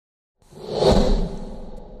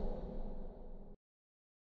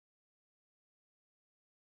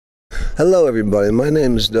Hello everybody, my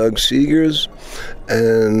name is Doug Seegers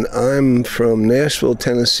and I'm from Nashville,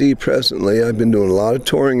 Tennessee presently. I've been doing a lot of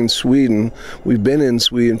touring in Sweden. We've been in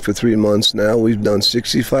Sweden for 3 months now. We've done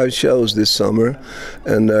 65 shows this summer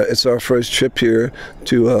and it's our first trip here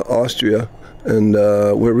to Austria, and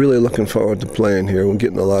we're really looking forward to playing here. We're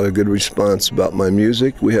getting a lot of good response about my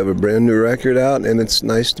music. We have a brand new record out and it's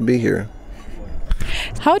nice to be here.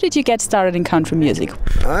 How did you get started in country music?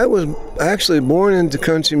 I was actually born into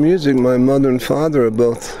country music. My mother and father are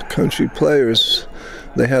both country players.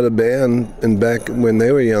 They had a band back when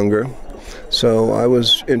they were younger, so I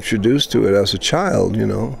was introduced to it as a child, you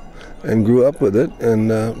know, and grew up with it and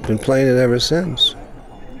been playing it ever since.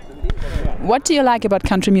 What do you like about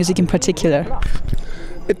country music in particular?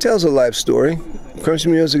 It tells a life story.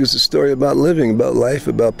 Country music is a story about living, about life,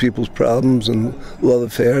 about people's problems and love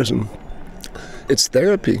affairs, and it's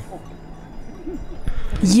therapy.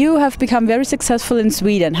 You have become very successful in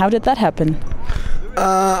Sweden. How did that happen?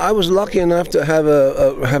 I was lucky enough to have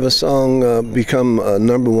a song become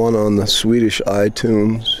 #1 on the Swedish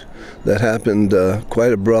iTunes. That happened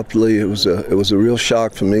quite abruptly. It was a real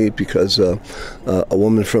shock for me because a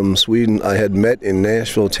woman from Sweden I had met in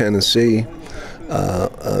Nashville, Tennessee.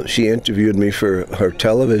 She interviewed me for her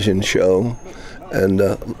television show. And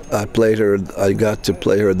I got to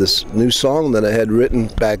play her this new song that I had written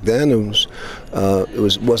back then. It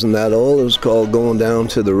wasn't that old. It was called "Going Down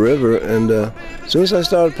to the River." And as soon as I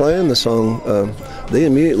started playing the song, they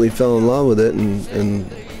immediately fell in love with it, and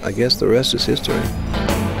I guess the rest is history. And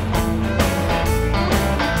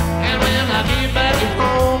when I get back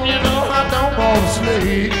home, you know I don't want to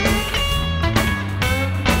sleep.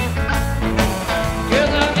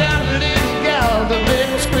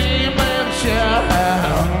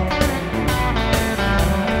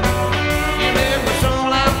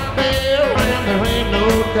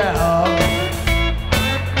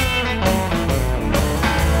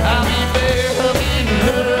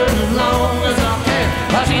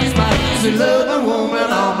 She's a loving woman,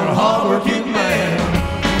 I'm a hard-working man.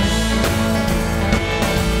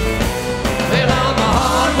 Well, I'm a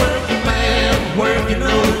hard-working man, working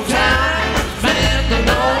overtime. Man, they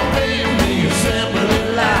don't pay me a simple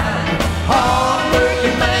line.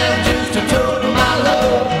 Hard-working man, just a total of my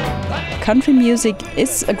love. Country music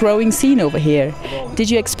is a growing scene over here.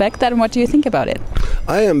 Did you expect that, and what do you think about it?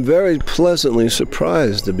 I am very pleasantly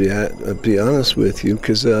surprised, to be honest with you,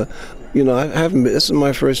 because you know, I haven't been, this is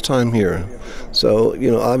my first time here. So,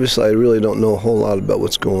 you know, obviously I really don't know a whole lot about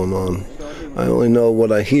what's going on. I only know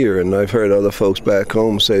what I hear, and I've heard other folks back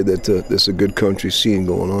home say that there's a good country scene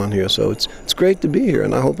going on here. So it's great to be here,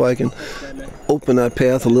 and I hope I can open that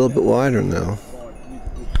path a little bit wider now.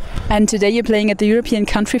 And today you're playing at the European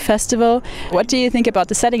Country Festival. What do you think about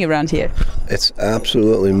the setting around here? It's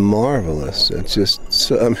absolutely marvelous. It's just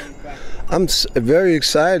I'm very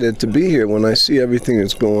excited to be here when I see everything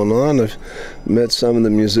that's going on. I've met some of the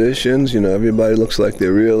musicians. You know, everybody looks like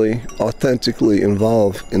they're really authentically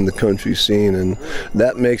involved in the country scene, and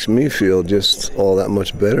that makes me feel just all that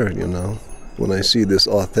much better, you know, when I see this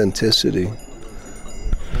authenticity.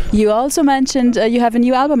 You also mentioned you have a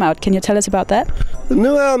new album out. Can you tell us about that? The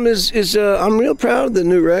new album is I'm real proud of the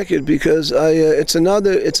new record because it's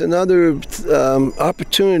another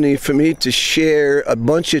opportunity for me to share a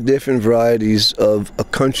bunch of different varieties of a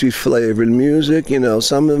country flavored music. You know,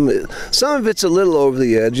 some of it's a little over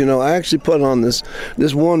the edge. You know, I actually put on this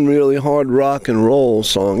one really hard rock and roll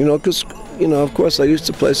song. You know, because of course I used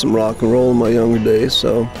to play some rock and roll in my younger days,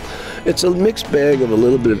 so. It's a mixed bag of a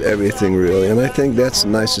little bit of everything, really, and I think that's the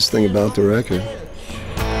nicest thing about the record.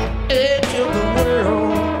 Edge of the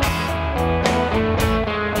world.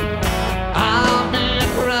 I've been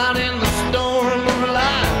right in the storm of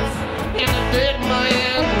life, in the dead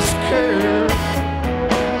man's curve.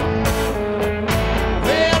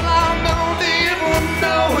 Well, I don't even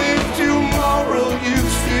know if tomorrow you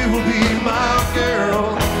still be my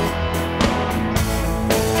girl.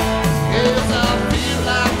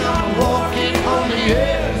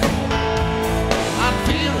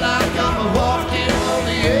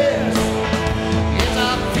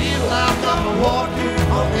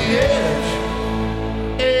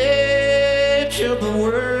 Of the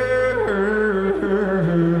world.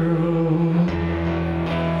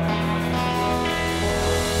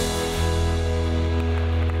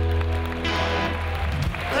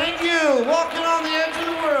 Thank you. Walking on the Edge of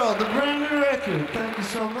the World, the brand new record. Thank you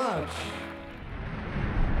so much.